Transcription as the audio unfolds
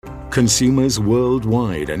Consumers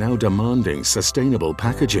worldwide are now demanding sustainable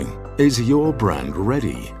packaging. Is your brand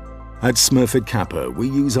ready? At Smurfit Kappa, we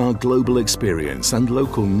use our global experience and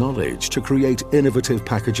local knowledge to create innovative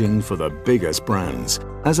packaging for the biggest brands.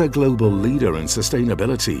 As a global leader in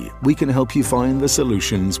sustainability, we can help you find the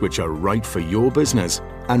solutions which are right for your business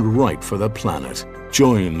and right for the planet.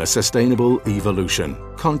 Join the sustainable evolution.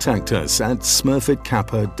 Contact us at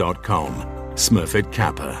smurfitkappa.com. Smurfit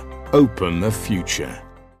Kappa. Open the future.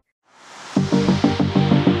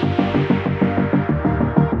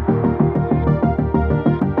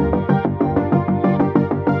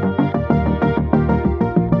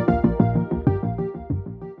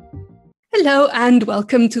 Hello and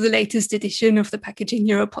welcome to the latest edition of the Packaging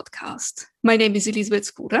Hero podcast. My name is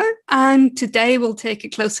Elisabeth Skoda, and today we'll take a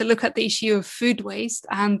closer look at the issue of food waste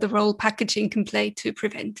and the role packaging can play to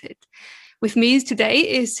prevent it. With me today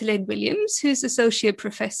is Helene Williams, who's Associate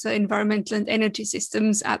Professor Environmental and Energy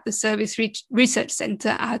Systems at the Service Research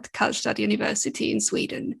Centre at Karlstad University in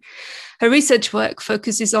Sweden. Her research work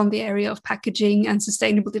focuses on the area of packaging and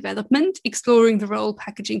sustainable development, exploring the role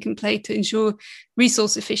packaging can play to ensure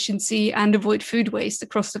resource efficiency and avoid food waste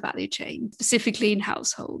across the value chain, specifically in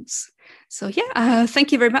households. So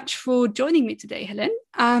thank you very much for joining me today, Helene.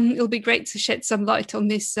 It'll be great to shed some light on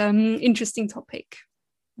this interesting topic.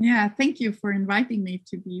 Yeah, thank you for inviting me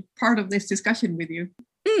to be part of this discussion with you.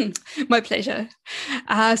 My pleasure.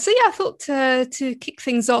 I thought to kick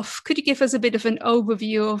things off, could you give us a bit of an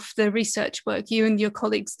overview of the research work you and your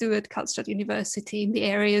colleagues do at Karlstad University in the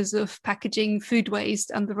areas of packaging, food waste,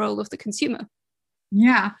 and the role of the consumer?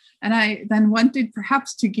 Yeah, and I then wanted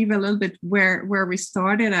perhaps to give a little bit where we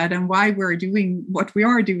started at and why we're doing what we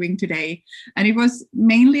are doing today. And it was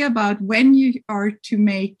mainly about when you are to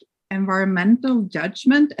make environmental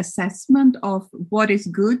judgment, assessment of what is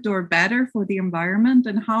good or better for the environment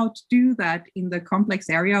and how to do that in the complex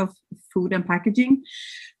area of food and packaging.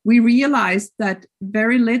 We realized that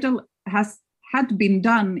very little had been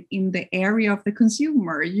done in the area of the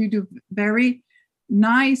consumer. You do very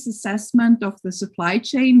nice assessment of the supply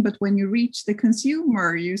chain, but when you reach the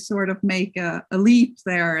consumer, you sort of make a leap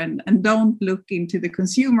there and don't look into the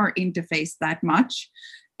consumer interface that much.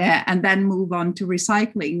 And then move on to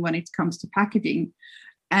recycling when it comes to packaging.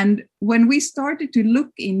 And when we started to look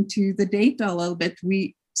into the data a little bit,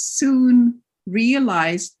 we soon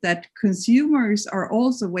realized that consumers are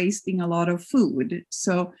also wasting a lot of food.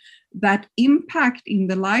 So that impact in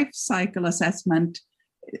the life cycle assessment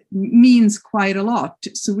means quite a lot.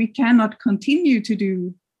 So we cannot continue to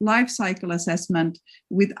do life cycle assessment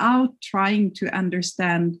without trying to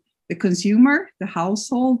understand the consumer, the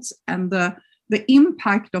households, and the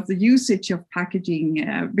impact of the usage of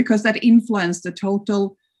packaging, because that influences the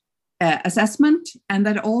total assessment. And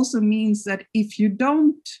that also means that if you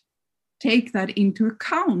don't take that into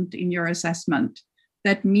account in your assessment,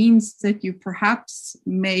 that means that you perhaps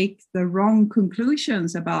make the wrong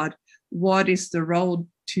conclusions about what is the road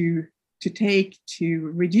to take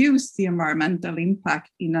to reduce the environmental impact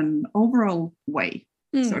in an overall way.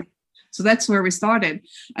 So that's where we started.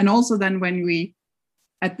 And also then when we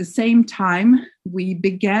at the same time, we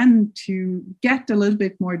began to get a little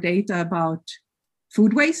bit more data about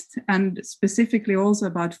food waste and specifically also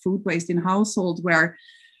about food waste in households, where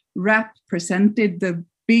RAP presented the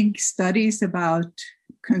big studies about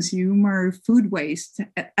consumer food waste.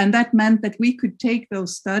 And that meant that we could take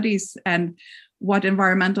those studies and what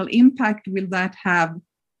environmental impact will that have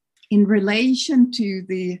in relation to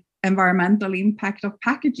the environmental impact of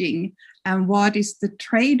packaging, and what is the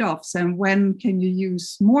trade-offs, and when can you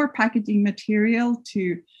use more packaging material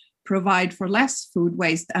to provide for less food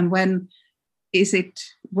waste, and when is it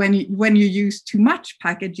when you use too much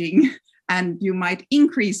packaging and you might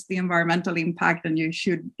increase the environmental impact, and you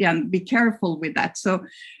should be careful with that. So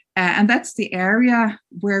and that's the area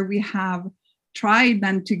where we have tried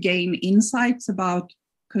then to gain insights about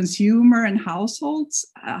consumer and households.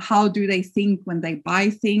 How do they think when they buy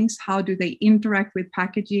things? How do they interact with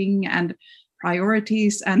packaging and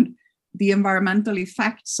priorities and the environmental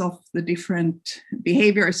effects of the different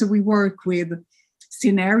behaviors? So we work with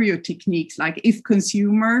scenario techniques, like if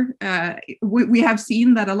consumer, we have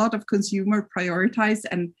seen that a lot of consumer prioritize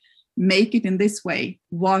and make it in this way.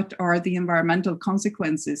 What are the environmental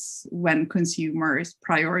consequences when consumers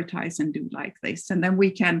prioritize and do like this? And then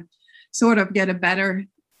we can sort of get a better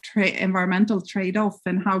environmental trade-off,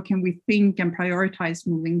 and how can we think and prioritize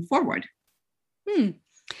moving forward?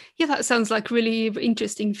 Yeah, that sounds like a really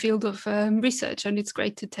interesting field of research, and it's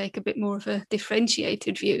great to take a bit more of a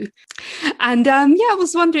differentiated view. And I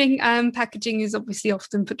was wondering, packaging is obviously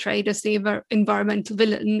often portrayed as the environmental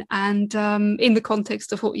villain, and in the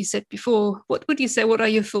context of what you said before, what would you say? What are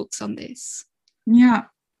your thoughts on this? Yeah,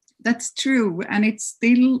 that's true. And it's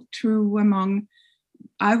still true among,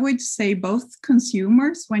 I would say, both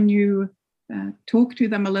consumers. When you talk to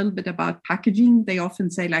them a little bit about packaging, they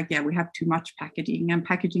often say like, yeah, we have too much packaging and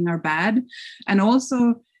packaging are bad. And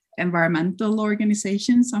also environmental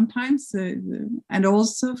organizations sometimes, and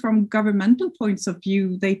also from governmental points of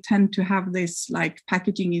view, they tend to have this like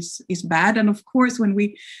packaging is bad. And of course, when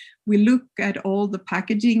we look at all the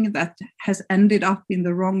packaging that has ended up in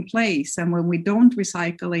the wrong place, and when we don't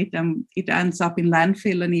recycle it, it ends up in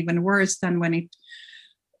landfill, and even worse than when it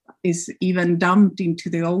is even dumped into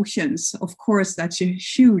the oceans. Of course, that's a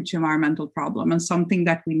huge environmental problem and something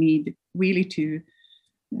that we need really to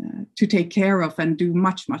take care of and do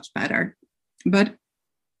much, much better. But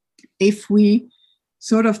if we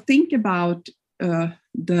sort of think about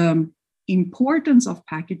the importance of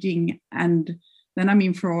packaging, and then I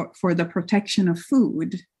mean for the protection of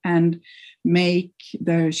food and make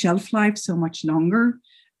the shelf life so much longer.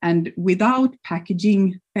 And without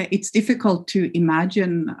packaging, it's difficult to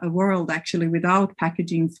imagine a world actually without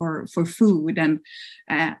packaging for food, and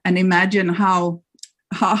imagine how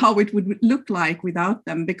it would look like without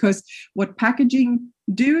them. Because what packaging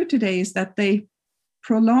do today is that they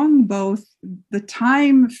prolong both the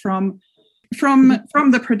time from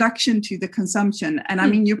the production to the consumption. And I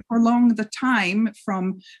mean, you prolong the time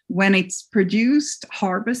from when it's produced,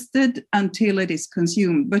 harvested, until it is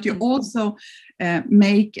consumed. But you also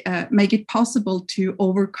make it possible to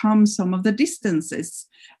overcome some of the distances.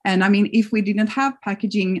 And I mean, if we didn't have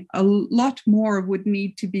packaging, a lot more would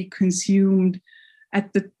need to be consumed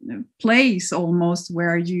at the place almost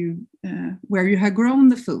where you have grown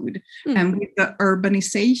the food. And with the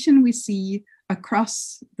urbanization we see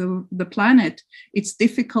across the planet, it's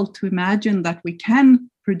difficult to imagine that we can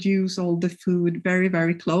produce all the food very,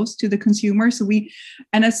 very close to the consumer. So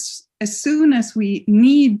as soon as we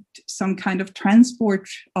need some kind of transport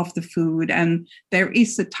of the food, and there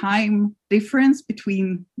is a time difference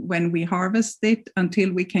between when we harvest it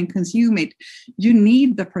until we can consume it, you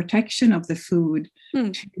need the protection of the food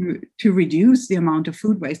to reduce the amount of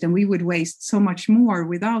food waste. And we would waste so much more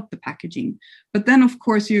without the packaging. But then, of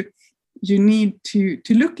course, you need to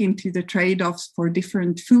look into the trade-offs for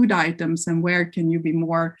different food items, and where can you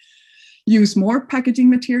use more packaging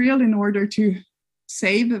material in order to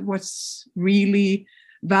save what's really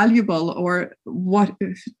valuable, or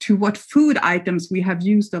what food items we have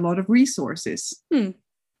used a lot of resources.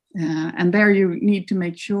 And there you need to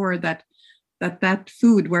make sure that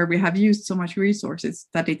food where we have used so much resources,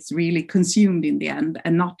 that it's really consumed in the end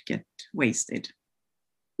and not get wasted.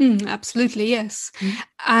 Absolutely, yes.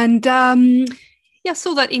 And I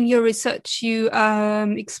saw that in your research you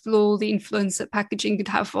explore the influence that packaging could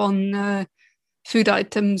have on food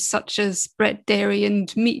items such as bread, dairy,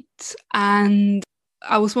 and meat. And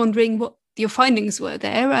I was wondering what your findings were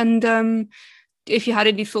there, and if you had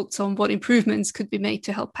any thoughts on what improvements could be made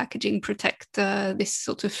to help packaging protect this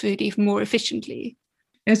sort of food even more efficiently.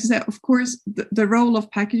 As I said, of course, the role of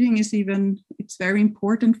packaging it's very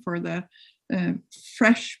important for the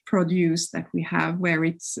fresh produce that we have, where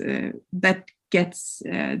it's that gets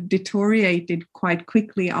deteriorated quite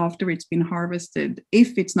quickly after it's been harvested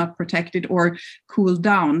if it's not protected or cooled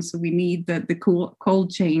down. So we need the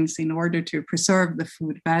cold chains in order to preserve the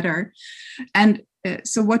food better. And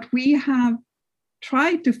so what we have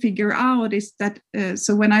tried to figure out is that,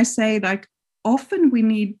 so when I say like often we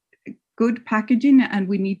need good packaging and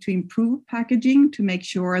we need to improve packaging to make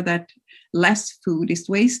sure that less food is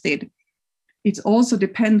wasted, it also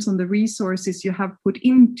depends on the resources you have put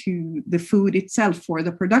into the food itself for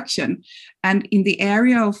the production. And in the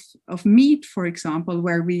area of meat, for example,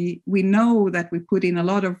 where we know that we put in a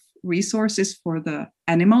lot of resources for the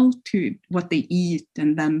animal, to what they eat,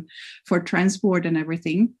 and then for transport and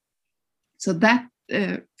everything. So that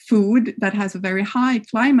food that has a very high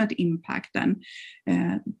climate impact, then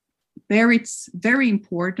there it's very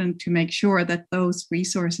important to make sure that those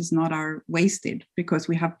resources not are wasted, because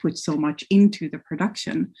we have put so much into the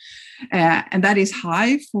production. And that is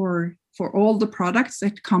high for all the products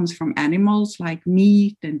that comes from animals like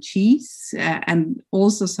meat and cheese, and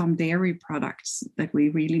also some dairy products that we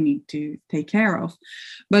really need to take care of.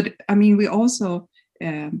 But I mean, we also,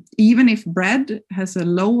 even if bread has a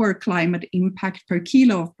lower climate impact per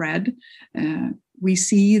kilo of bread, we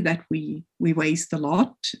see that we waste a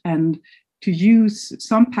lot. And to use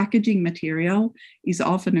some packaging material is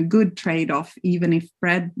often a good trade-off, even if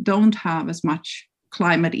bread don't have as much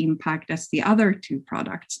climate impact as the other two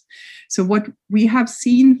products. So what we have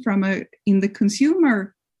seen in the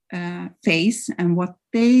consumer phase and what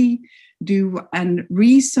they do and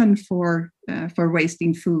reason for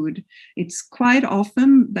wasting food, it's quite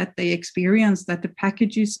often that they experience that the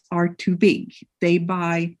packages are too big. They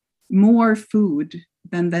buy more food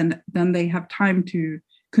than they have time to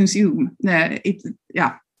consume. It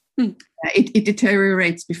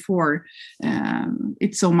deteriorates before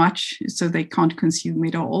it's so much, so they can't consume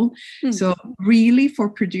it all. So really, for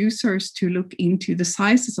producers to look into the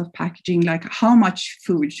sizes of packaging, like how much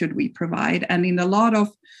food should we provide? And in a lot of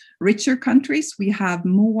richer countries, we have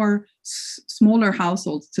more smaller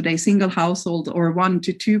households today, single household or 1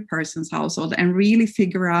 to 2 persons household, and really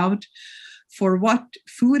figure out for what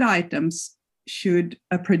food items should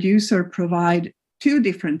a producer provide 2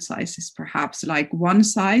 different sizes, perhaps, like one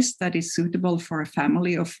size that is suitable for a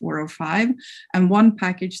family of 4 or 5, and one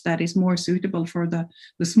package that is more suitable for the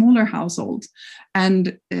smaller households.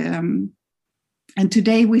 And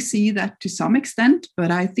today we see that to some extent,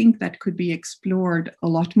 but I think that could be explored a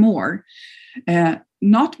lot more.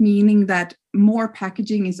 Not meaning that more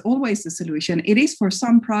packaging is always the solution. It is for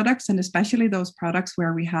some products, and especially those products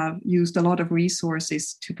where we have used a lot of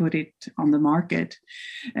resources to put it on the market.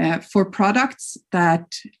 For products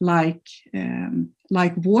that like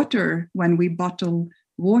water, when we bottle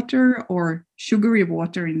water or sugary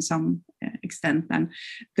water in some extent, then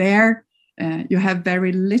there you have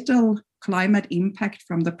very little climate impact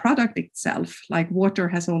from the product itself. Like water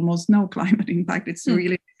has almost no climate impact. It's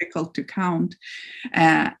really difficult to count.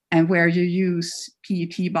 And where you use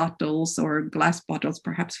PET bottles or glass bottles,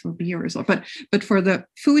 perhaps for beer or so. But for the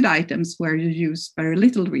food items where you use very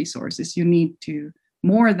little resources, you need to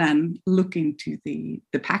more than look into the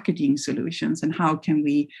packaging solutions and how can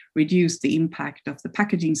we reduce the impact of the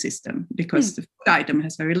packaging system, because the food item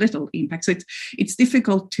has very little impact. So it's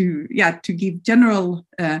difficult to give general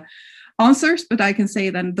answers, but I can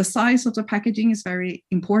say then the size of the packaging is very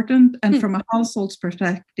important. And from a household's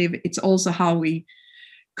perspective, it's also how we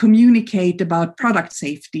communicate about product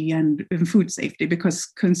safety and food safety, because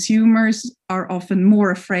consumers are often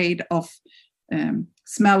more afraid of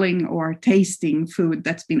smelling or tasting food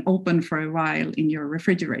that's been open for a while in your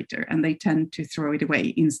refrigerator, and they tend to throw it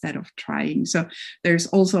away instead of trying. So there's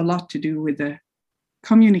also a lot to do with the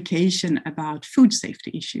communication about food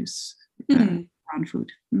safety issues. Around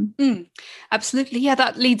food. Absolutely. Yeah,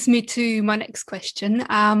 that leads me to my next question.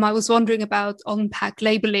 I was wondering about on-pack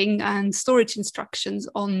labeling and storage instructions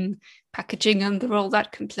on packaging and the role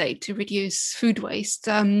that can play to reduce food waste.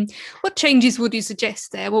 What changes would you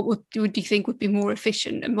suggest there? What would you think would be a more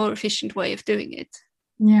efficient way of doing it?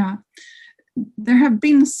 Yeah, there have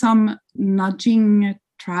been some nudging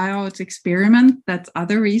trials, experiment that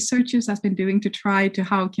other researchers have been doing to try to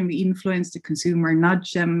how can we influence the consumer,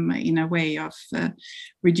 nudge them in a way of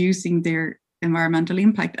reducing their environmental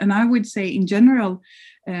impact. And I would say in general,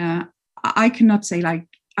 I cannot say like,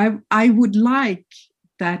 I would like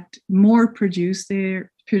that more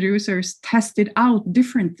producers tested out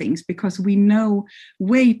different things, because we know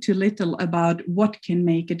way too little about what can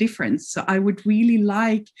make a difference. So I would really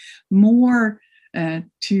like more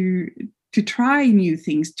to try new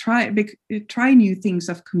things, try new things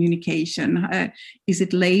of communication. Is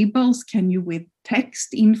it labels? Can you with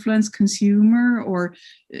text influence consumer, or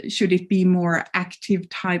should it be more active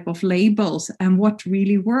type of labels? And what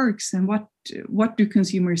really works, and what do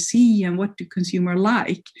consumers see, and what do consumers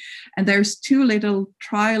like? And there's too little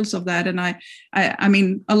trials of that. And I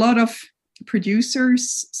mean, a lot of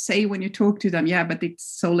producers say when you talk to them, yeah, but it's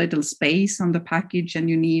so little space on the package, and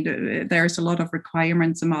you need there's a lot of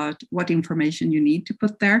requirements about what information you need to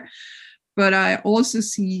put there. But I also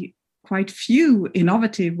see quite few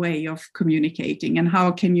innovative way of communicating, and how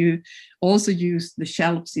can you also use the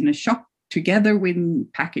shelves in a shop together with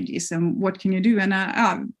packages, and what can you do?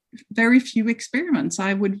 And very few experiments.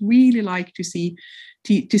 I would really like to see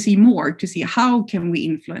more, to see how can we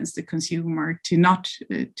influence the consumer to not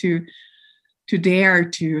to dare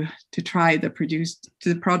to try the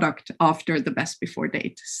product after the best before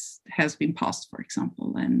date has been passed, for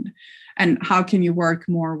example, and how can you work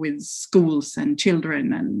more with schools and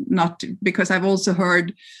children, and not, because I've also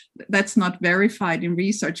heard that's not verified in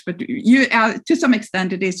research, but you to some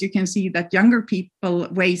extent it is. You can see that younger people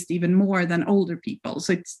waste even more than older people,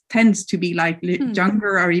 so it tends to be like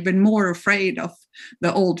younger are even more afraid of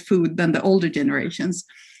the old food than the older generations.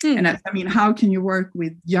 And I mean, how can you work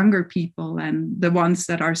with younger people and the ones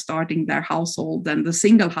that are starting their household and the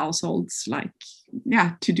single households, like,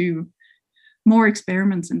 to do more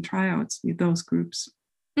experiments and tryouts with those groups.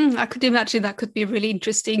 I could imagine that could be a really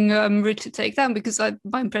interesting route to take down, because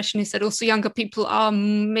my impression is that also younger people are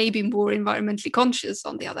maybe more environmentally conscious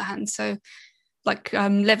on the other hand. So like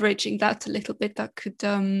leveraging that a little bit, that could be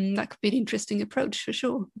an interesting approach for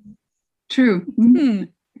sure. True.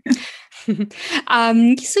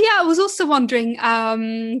 So yeah, I was also wondering,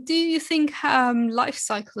 do you think life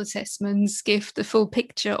cycle assessments give the full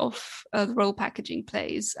picture of the role packaging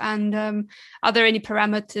plays, and are there any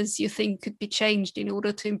parameters you think could be changed in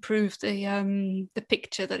order to improve the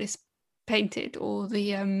picture that is painted, or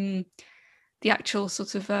the actual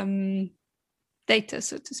sort of data,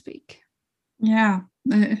 so to speak? Yeah,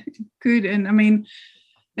 good. And I mean,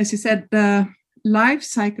 as you said, the life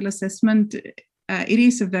cycle assessment, it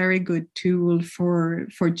is a very good tool for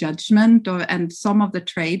judgment, and some of the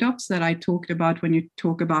trade-offs that I talked about when you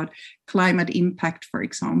talk about climate impact, for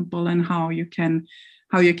example, and how you can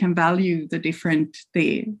value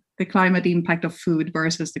the climate impact of food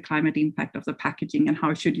versus the climate impact of the packaging, and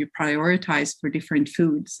how should you prioritize for different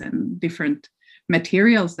foods and different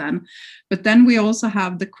materials then. But then we also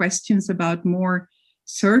have the questions about more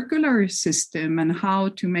circular system and how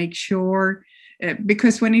to make sure,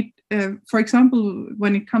 because for example,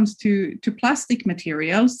 when it comes to plastic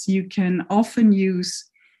materials, you can often use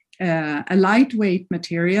a lightweight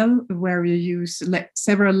material where you use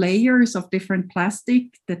several layers of different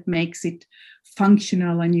plastic that makes it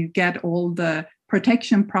functional, and you get all the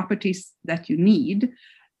protection properties that you need,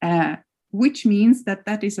 which means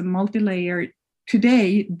that is a multi-layer,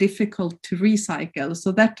 today difficult to recycle.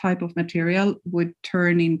 So that type of material would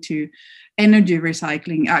turn into energy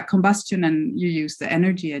recycling, combustion, and you use the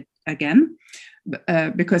energy again,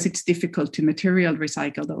 because it's difficult to material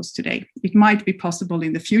recycle those today. It might be possible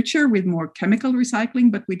in the future with more chemical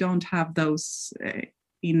recycling, but we don't have those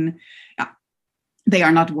they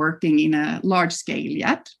are not working in a large scale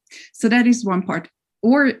yet. So that is one part.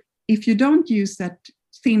 Or if you don't use that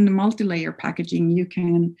thin multi-layer packaging, you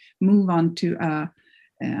can move on to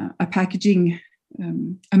a packaging,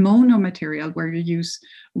 a mono material, where you use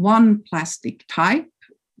one plastic type,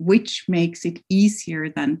 which makes it easier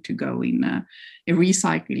than to go in a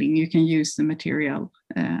recycling. You can use the material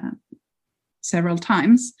several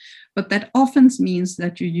times, but that often means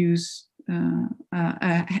that you use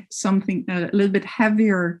something a little bit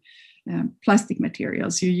heavier plastic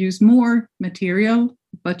materials. You use more material,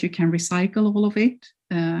 but you can recycle all of it.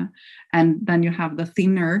 And then you have the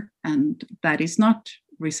thinner, and that is not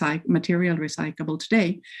material recyclable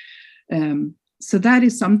today. So that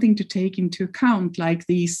is something to take into account, like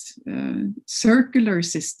these circular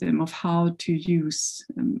system of how to use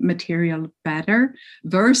material better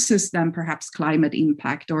versus then perhaps climate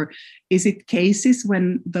impact. Or is it cases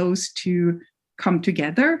when those two come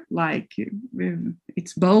together, like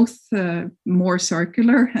it's both more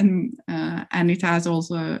circular and it has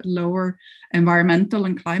also lower environmental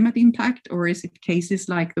and climate impact? Or is it cases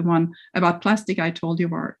like the one about plastic I told you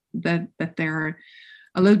about, that they're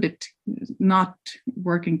a little bit not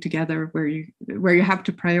working together, where you have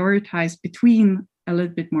to prioritize between a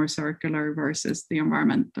little bit more circular versus the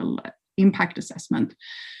environmental impact assessment?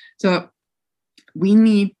 So we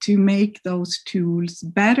need to make those tools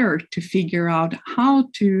better to figure out how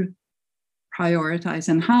to prioritize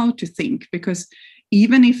and how to think, because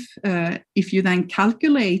even if you then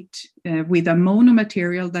calculate with a mono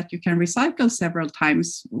material that you can recycle several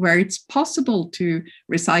times, where it's possible to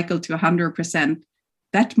recycle to 100%,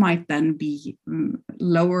 that might then be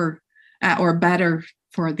lower or better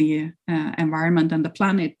for the environment and the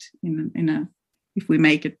planet if we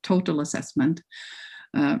make a total assessment.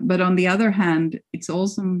 But on the other hand, it's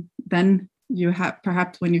also then you have,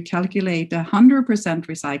 perhaps when you calculate 100%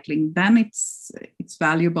 recycling, then it's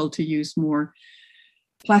valuable to use more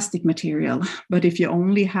plastic material. But if you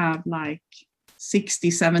only have like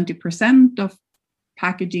 60-70% of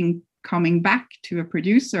packaging coming back to a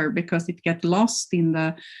producer because it gets lost in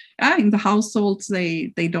the households,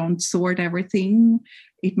 they don't sort everything,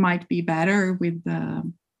 it might be better with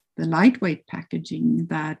the lightweight packaging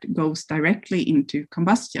that goes directly into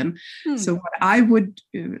combustion. So what I would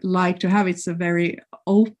like to have, it's a very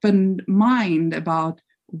open mind about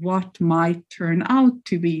what might turn out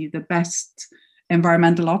to be the best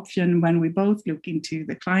environmental option when we both look into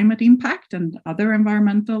the climate impact and other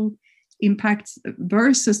environmental impacts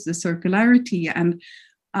versus the circularity. And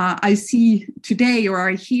I see today, or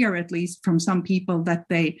I hear at least from some people, that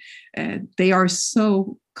they are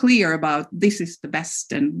so clear about this is the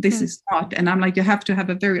best and this is not. And I'm like, you have to have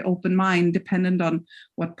a very open mind, dependent on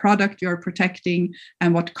what product you're protecting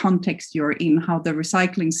and what context you're in, how the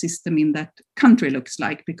recycling system in that country looks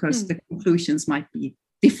like, because the conclusions might be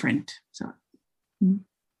different. So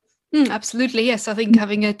Absolutely, yes. I think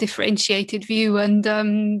having a differentiated view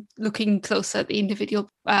and looking closer at the individual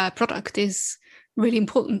product is really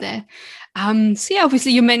important there. So yeah,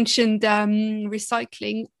 obviously you mentioned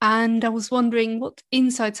recycling, and I was wondering what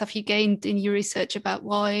insights have you gained in your research about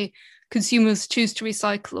why consumers choose to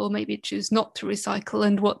recycle or maybe choose not to recycle,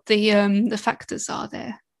 and what the factors are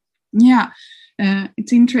there? Yeah.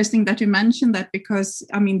 It's interesting that you mentioned that, because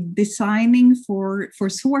I mean, designing for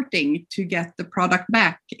sorting to get the product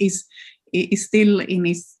back is still in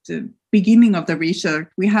its beginning of the research.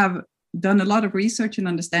 We have done a lot of research and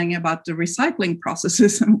understanding about the recycling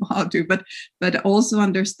processes and how to, but also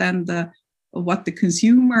understand what the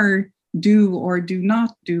consumer do or do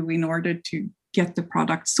not do in order to get the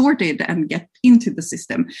product sorted and get into the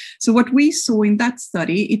system. So what we saw in that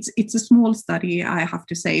study, it's a small study, I have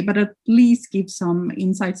to say, but at least gives some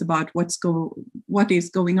insights about what is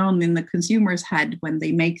going on in the consumer's head when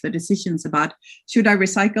they make the decisions about, should I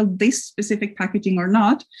recycle this specific packaging or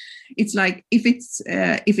not? It's like, if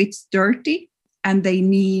it's dirty and they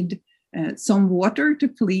need some water to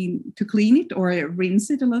clean it or rinse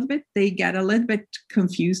it a little bit, they get a little bit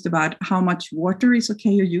confused about how much water is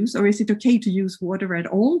okay to use, or is it okay to use water at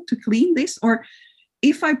all to clean this? Or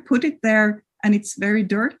if I put it there and it's very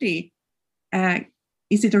dirty,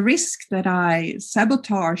 is it a risk that I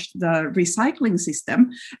sabotage the recycling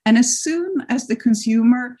system? And as soon as the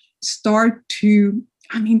consumer start to,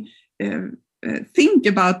 think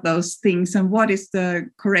about those things and what is the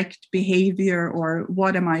correct behavior or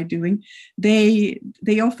what am I doing, they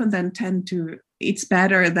often then tend to, it's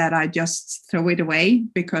better that I just throw it away,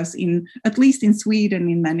 because at least in Sweden,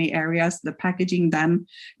 in many areas, the packaging then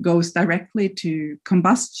goes directly to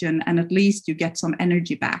combustion, and at least you get some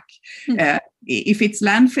energy back. If it's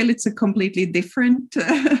landfill, it's a completely different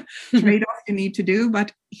trade-off you need to do.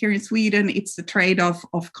 But here in Sweden, it's the trade-off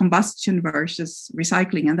of combustion versus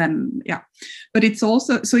recycling. And then, but it's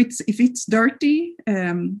also, so it's, if it's dirty,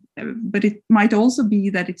 but it might also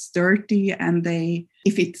be that it's dirty and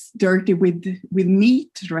if it's dirty with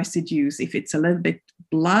meat residues, if it's a little bit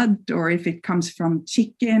blood, or if it comes from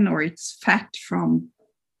chicken, or it's fat from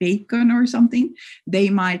bacon or something, they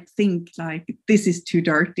might think like, this is too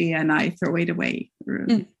dirty and I throw it away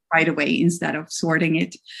right away instead of sorting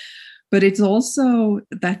it. But it's also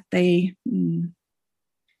that they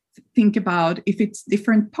think about if it's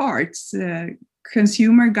different parts.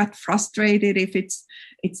 Consumer got frustrated if it's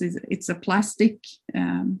a plastic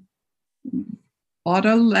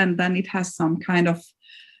bottle and then it has some kind of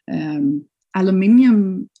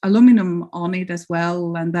aluminum on it as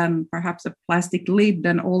well, and then perhaps a plastic lid,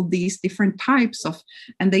 and all these different types of,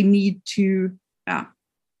 and they need to,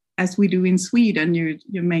 as we do in Sweden,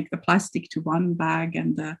 you make the plastic to one bag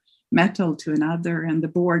and the metal to another and the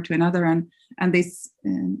board to another, and this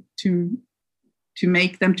to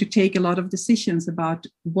make them to take a lot of decisions about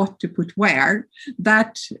what to put where.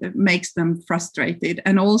 That makes them frustrated.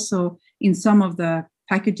 And also in some of the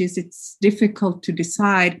packages, it's difficult to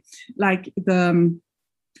decide, like the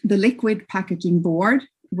liquid packaging board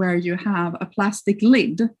where you have a plastic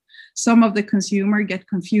lid. Some of the consumer get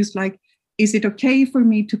confused, like, is it okay for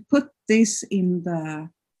me to put this in the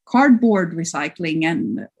cardboard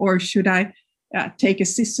recycling, or should I take a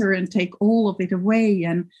scissor and take all of it away?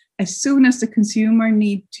 And as soon as the consumer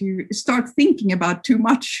need to start thinking about too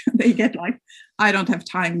much, they get like, I don't have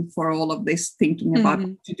time for all of this thinking about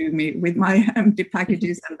what to do with my empty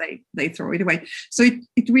packages, and they throw it away. So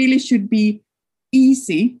it really should be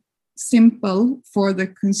easy, simple for the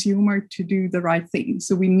consumer to do the right thing.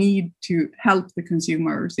 So we need to help the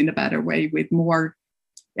consumers in a better way with more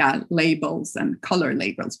labels and color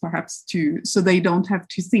labels, perhaps, so they don't have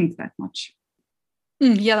to think that much.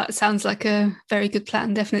 Yeah, that sounds like a very good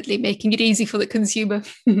plan, definitely making it easy for the consumer.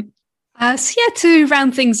 To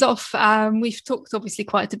round things off, we've talked obviously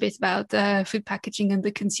quite a bit about food packaging and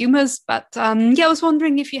the consumers, but I was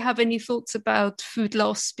wondering if you have any thoughts about food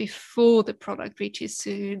loss before the product reaches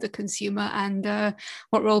to the consumer, and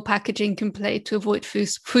what role packaging can play to avoid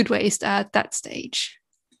food waste at that stage.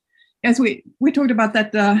 Yes, we talked about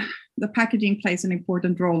that. The packaging plays an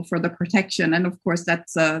important role for the protection. And of course,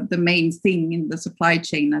 that's the main thing in the supply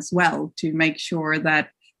chain as well, to make sure that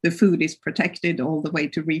the food is protected all the way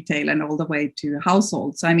to retail and all the way to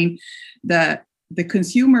households. I mean, the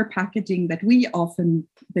consumer packaging that we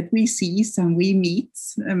see and we meet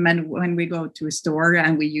when we go to a store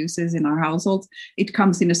and we use this in our households, it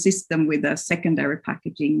comes in a system with a secondary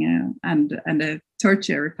packaging and a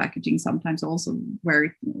tertiary packaging sometimes also,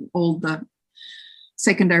 where all the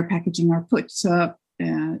secondary packaging are put. So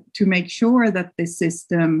to make sure that this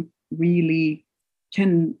system really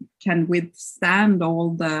can withstand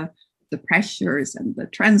all the the pressures and the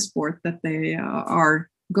transport that they are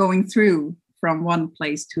going through from one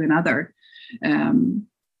place to another.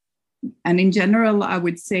 And in general, I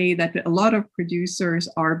would say that a lot of producers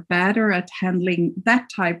are better at handling that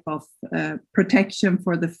type of protection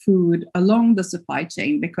for the food along the supply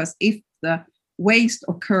chain, because if the waste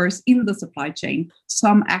occurs in the supply chain,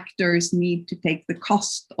 some actors need to take the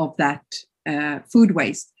cost of that food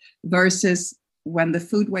waste, versus when the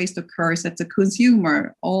food waste occurs at the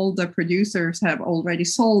consumer, all the producers have already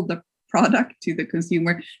sold the product to the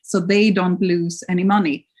consumer, so they don't lose any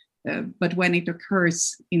money. But when it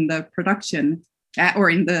occurs in the production or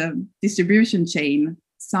in the distribution chain,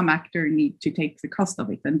 some actor need to take the cost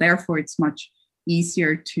of it. And therefore, it's much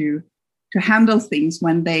easier to handle things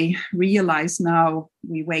when they realize now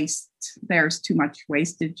there's too much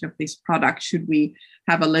wastage of this product. Should we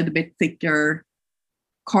have a little bit thicker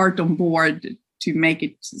carton board to make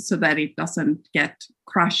it so that it doesn't get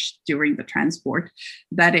crushed during the transport?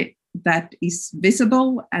 That is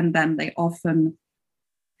visible, and then they often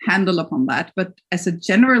handle upon that. But as a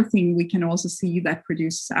general thing, we can also see that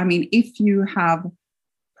if you have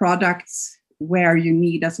products where you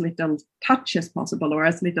need as little touch as possible or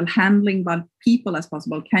as little handling by people as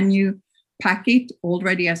possible, can you pack it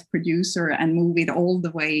already as producer and move it all the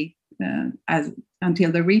way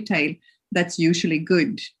until the retail? That's usually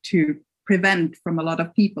good to prevent from a lot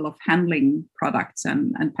of people of handling products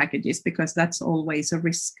and packages, because that's always a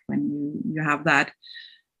risk when you have that.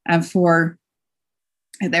 And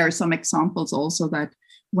there are some examples also that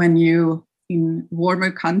in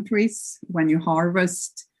warmer countries, when you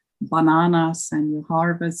harvest bananas and you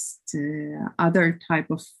harvest other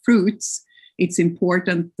type of fruits, it's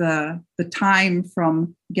important the time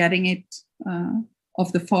from getting it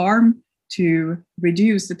off the farm to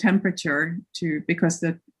reduce the temperature because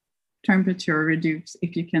the temperature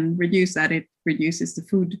if you can reduce that, it reduces the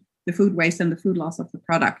food waste and the food loss of the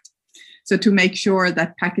product. So to make sure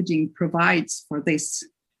that packaging provides for this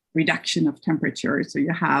reduction of temperature, so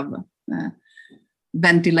you have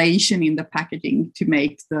ventilation in the packaging to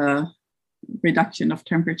make the reduction of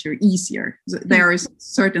temperature easier. So there are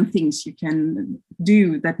certain things you can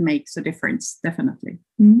do that makes a difference, definitely.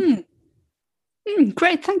 Mm-hmm.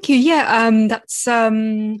 Great, thank you. Yeah, that's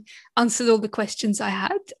answered all the questions I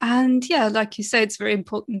had. And yeah, like you say, it's very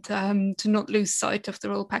important to not lose sight of the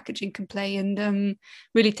role packaging can play, and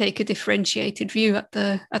really take a differentiated view at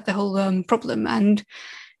the whole problem. And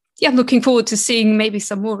yeah, I'm looking forward to seeing maybe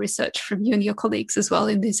some more research from you and your colleagues as well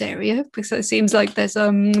in this area, because it seems like there's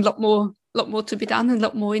a lot more to be done and a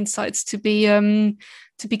lot more insights to be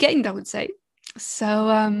gained, I would say.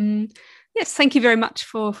 So yes, thank you very much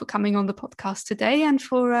for coming on the podcast today and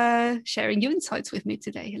for sharing your insights with me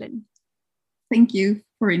today, Helen. Thank you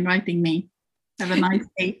for inviting me. Have a nice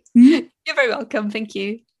day. You're very welcome. Thank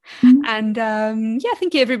you. And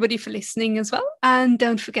thank you everybody for listening as well. And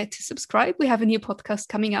don't forget to subscribe. We have a new podcast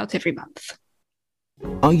coming out every month.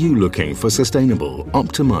 Are you looking for sustainable,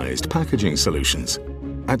 optimized packaging solutions?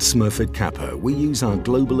 At Smurfit Kappa, we use our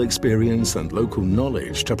global experience and local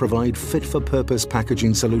knowledge to provide fit-for-purpose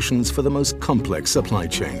packaging solutions for the most complex supply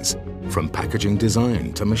chains. From packaging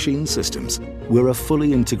design to machine systems, we're a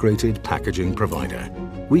fully integrated packaging provider.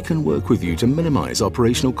 We can work with you to minimize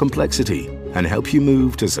operational complexity and help you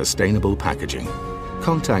move to sustainable packaging.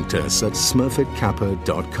 Contact us at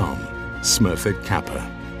smurfitkappa.com. Smurfit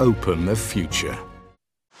Kappa. Open the future.